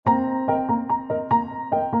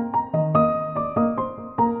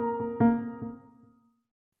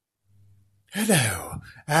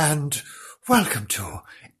and welcome to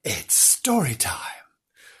It's Story Time.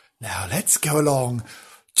 Now let's go along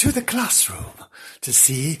to the classroom to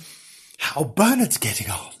see how Bernard's getting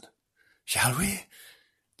on. Shall we?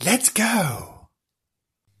 Let's go.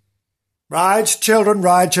 Right, children,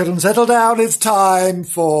 settle down. It's time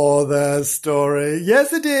for the story.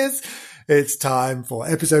 Yes, it is. It's time for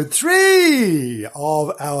episode 3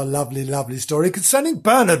 of our lovely, lovely story concerning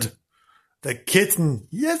Bernard, the kitten.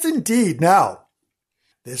 Yes, indeed. Now,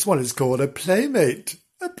 this one is called A Playmate.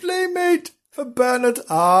 A Playmate for Bernard.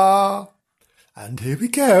 And here we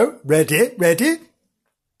go. Ready?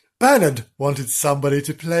 Bernard wanted somebody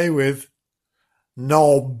to play with.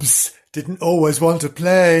 Nobs didn't always want to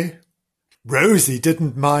play. Rosie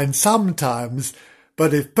didn't mind sometimes,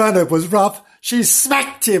 but if Bernard was rough, she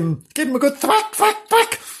smacked him, gave him a good thwack, thwack,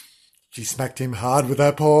 thwack. She smacked him hard with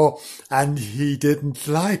her paw, and he didn't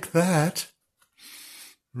like that.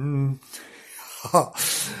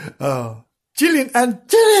 Gillian and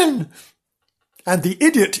the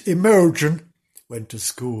idiot Imogen went to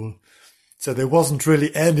school, so there wasn't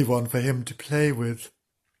really anyone for him to play with.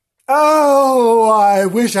 Oh, I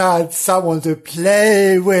wish I had someone to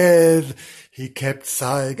play with, he kept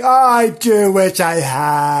sighing. I do wish I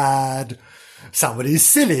had somebody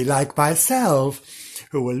silly like myself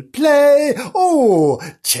who will play,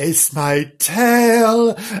 chase my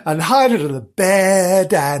tail and hide under the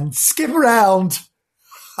bed and skip around.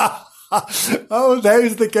 Oh,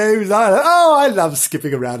 those are the games I love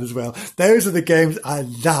skipping around as well. Those are the games I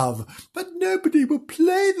love, but nobody will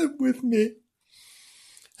play them with me.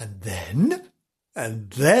 And then,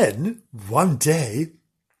 one day,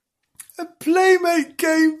 a playmate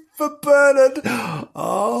came for Bernard.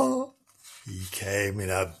 Oh, he came in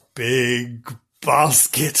a big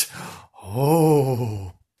basket.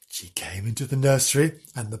 Oh, she came into the nursery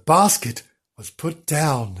and the basket was put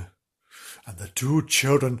down. And the two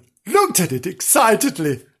children looked at it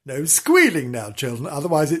excitedly. No squealing now, children,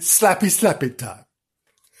 otherwise it's slappy time.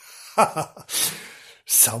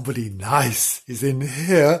 Somebody nice is in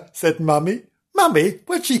here, said Mummy. Mummy,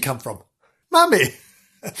 where'd she come from? Mummy!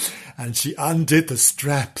 And she undid the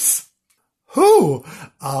straps. Who?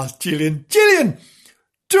 Asked Gillian. Gillian,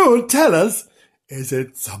 do tell us, is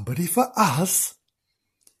it somebody for us?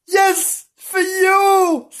 Yes, for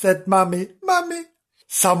you, said Mummy. Mummy,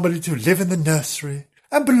 somebody to live in the nursery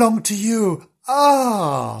and belong to you.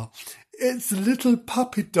 It's a little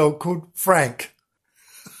puppy dog called Frank.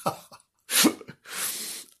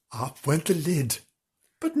 Up went the lid,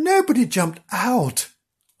 but nobody jumped out.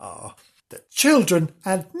 The children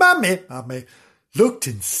and Mummy looked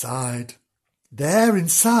inside. There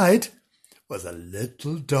inside was a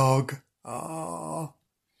little dog.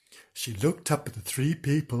 She looked up at the three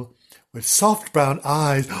people with soft brown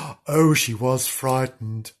eyes. Oh, she was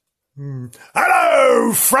frightened.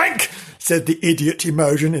 Hello, Frank, said the idiot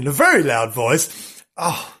Imogen in a very loud voice.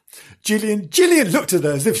 Gillian looked at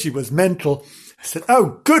her as if she was mental. I said,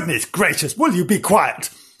 oh, goodness gracious, will you be quiet?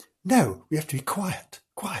 No, we have to be quiet.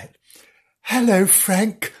 Hello,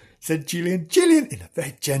 Frank, said Gillian in a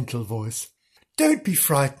very gentle voice. Don't be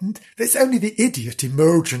frightened. There's only the idiot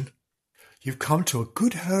Imogen. You've come to a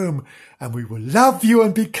good home, and we will love you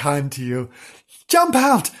and be kind to you. Jump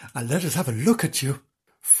out and let us have a look at you.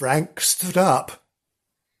 Frank stood up.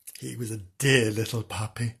 He was a dear little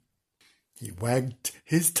puppy. He wagged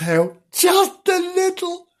his tail just a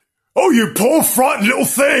little. Oh, you poor frightened little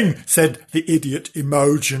thing, said the idiot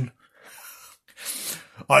Imogen.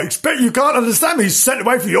 I expect you can't understand me sent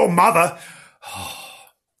away for your mother.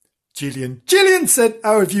 Gillian said,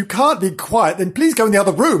 if you can't be quiet, then please go in the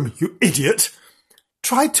other room, you idiot.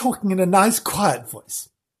 Try talking in a nice, quiet voice.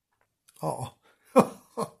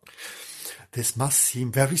 This must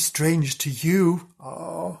seem very strange to you.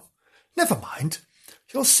 Never mind.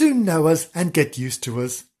 You'll soon know us and get used to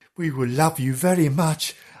us. We will love you very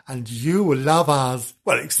much, and you will love us.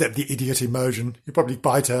 Well, except the idiot Imogen. You'll probably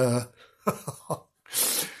bite her.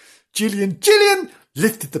 Gillian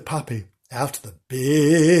lifted the puppy out of the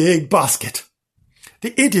big basket.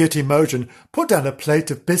 The idiot Imogen put down a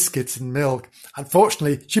plate of biscuits and milk.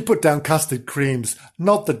 Unfortunately, she put down custard creams,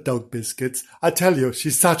 not the dog biscuits. I tell you,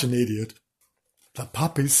 she's such an idiot. The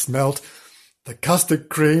puppy smelt the custard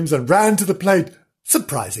creams and ran to the plate.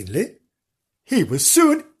 Surprisingly, he was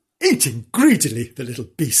soon eating greedily, the little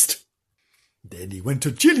beast. Then he went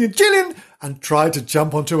to Gillian and tried to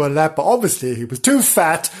jump onto her lap, but obviously he was too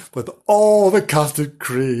fat with all the custard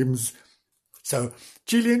creams. So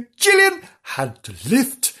Gillian had to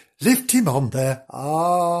lift him on there.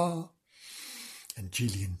 And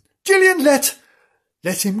Gillian let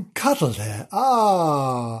Let him cuddle there.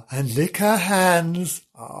 Ah, and lick her hands.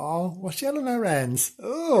 Oh, what's she had on her hands?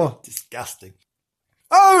 Oh, disgusting.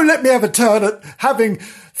 Oh, let me have a turn at having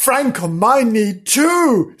Frank on my knee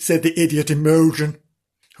too, said the idiot Imogen,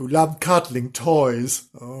 who loved cuddling toys.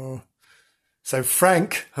 Oh. So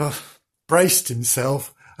Frank braced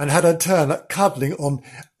himself and had a turn at cuddling on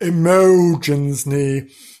Imogen's knee.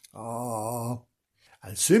 Ah,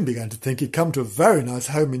 and soon began to think he'd come to a very nice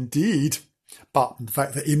home indeed. But the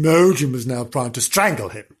fact that Imogen was now trying to strangle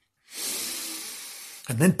him.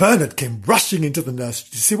 And then Bernard came rushing into the nursery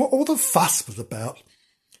to see what all the fuss was about.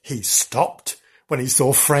 He stopped when he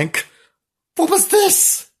saw Frank. What was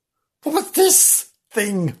this? What was this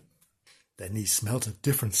thing? Then he smelt a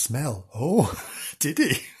different smell. Oh, did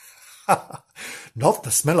he? Not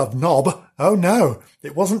the smell of Nob. Oh no,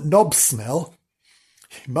 it wasn't Nob's smell.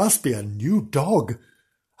 It must be a new dog,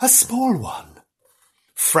 a small one.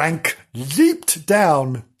 Frank leaped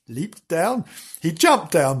down. Leaped down? He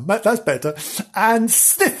jumped down, that's better, and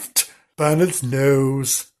sniffed Bernard's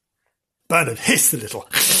nose. Bernard hissed a little,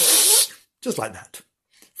 just like that,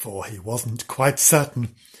 for he wasn't quite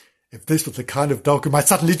certain if this was the kind of dog who might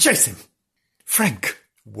suddenly chase him. Frank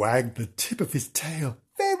wagged the tip of his tail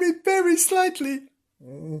very, very slightly.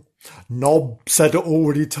 Nob had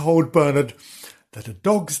already told Bernard that a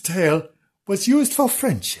dog's tail was used for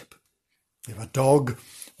friendship. If a dog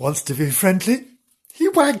wants to be friendly, he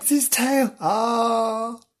wags his tail.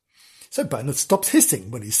 Ah! So Bernard stopped hissing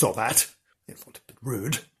when he saw that. It thought it a bit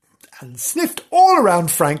rude. And sniffed all around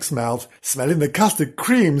Frank's mouth, smelling the custard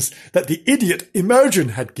creams that the idiot Imogen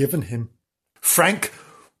had given him. Frank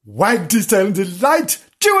wagged his tail in delight.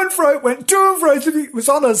 To and fro it went, to and fro, as if it was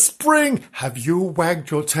on a spring. Have you wagged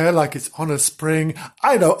your tail like it's on a spring?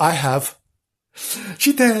 I know I have.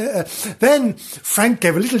 Then Frank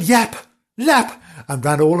gave a little lap, and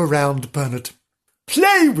ran all around Bernard.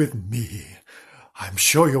 Play with me. I'm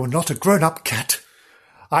sure you're not a grown-up cat.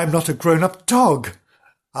 I'm not a grown-up dog.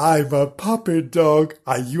 I'm a puppy dog.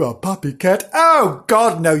 Are you a puppy cat? Oh,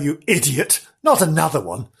 God, no, you idiot. Not another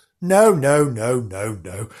one. No.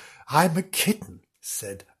 I'm a kitten,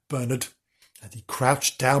 said Bernard, and he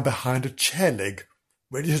crouched down behind a chair leg,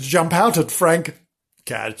 ready to jump out at Frank.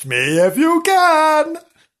 Catch me if you can.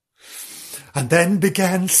 And then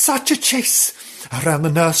began such a chase around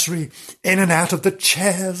the nursery, in and out of the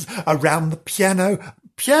chairs, around the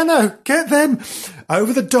piano, get them,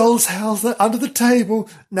 over the doll's house, under the table.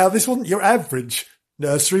 Now, this wasn't your average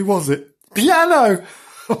nursery, was it? Piano!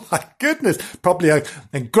 Oh, my goodness, probably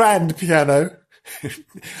a grand piano.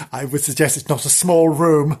 I would suggest it's not a small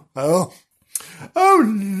room. Oh,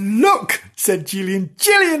 look, said Gillian,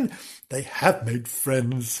 they have made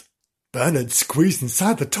friends. Bernard squeezed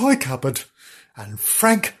inside the toy cupboard, and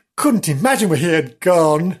Frank couldn't imagine where he had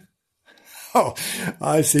gone. Oh,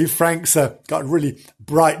 I see Frank's got a really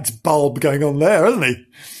bright bulb going on there, hasn't he?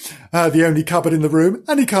 The only cupboard in the room,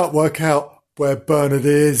 and he can't work out where Bernard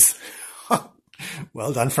is.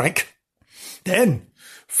 Well done, Frank. Then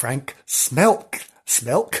Frank smelt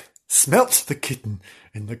the kitten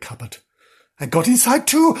in the cupboard and got inside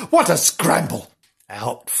too. What a scramble!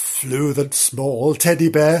 Out flew the small teddy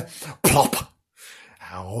bear. Plop!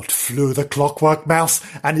 Out flew the clockwork mouse,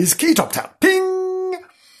 and his key dropped out. Ping!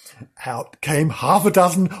 Out came half a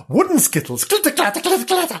dozen wooden skittles. Clitter, clatter, clatter,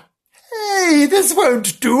 clatter. Hey, this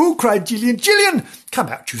won't do, cried Gillian. Come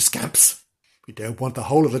out, you scamps. We don't want the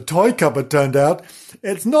whole of the toy cupboard turned out.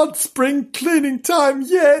 It's not spring cleaning time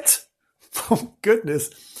yet. Oh, goodness.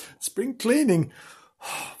 Spring cleaning.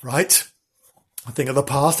 Right. A thing of the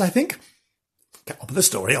past, I think. Okay, on with the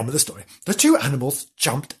story. The two animals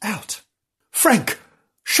jumped out. Frank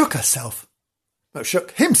shook himself,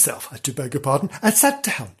 I do beg your pardon, and sat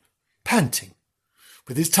down, panting,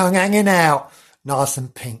 with his tongue hanging out, nice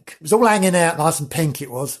and pink. It was all hanging out, nice and pink it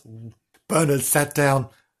was. Bernard sat down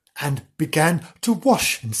and began to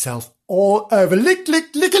wash himself all over. Lick,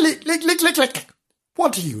 lick, lick, lick, lick, lick, lick, lick.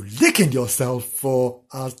 What are you licking yourself for?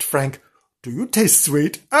 Asked Frank. Do you taste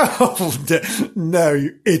sweet? Oh, dear. No,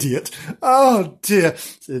 you idiot. Oh, dear,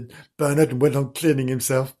 said Bernard and went on cleaning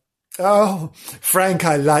himself. Oh, Frank,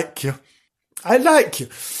 I like you.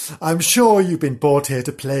 I'm sure you've been brought here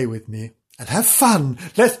to play with me and have fun.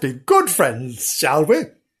 Let's be good friends, shall we?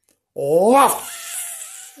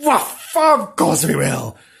 Woof! Woof! Of course we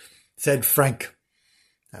will, said Frank,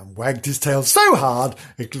 and wagged his tail so hard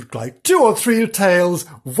it looked like 2 or 3 tails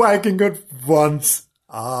wagging at once.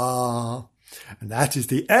 Ah, and that is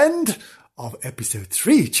the end of episode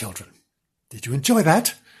 3, children. Did you enjoy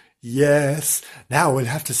that? Yes. Now we'll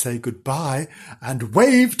have to say goodbye and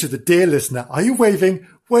wave to the dear listener. Are you waving?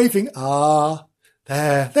 Waving. Ah,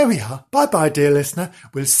 There we are. Bye-bye, dear listener.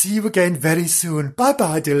 We'll see you again very soon.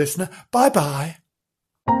 Bye-bye, dear listener. Bye-bye.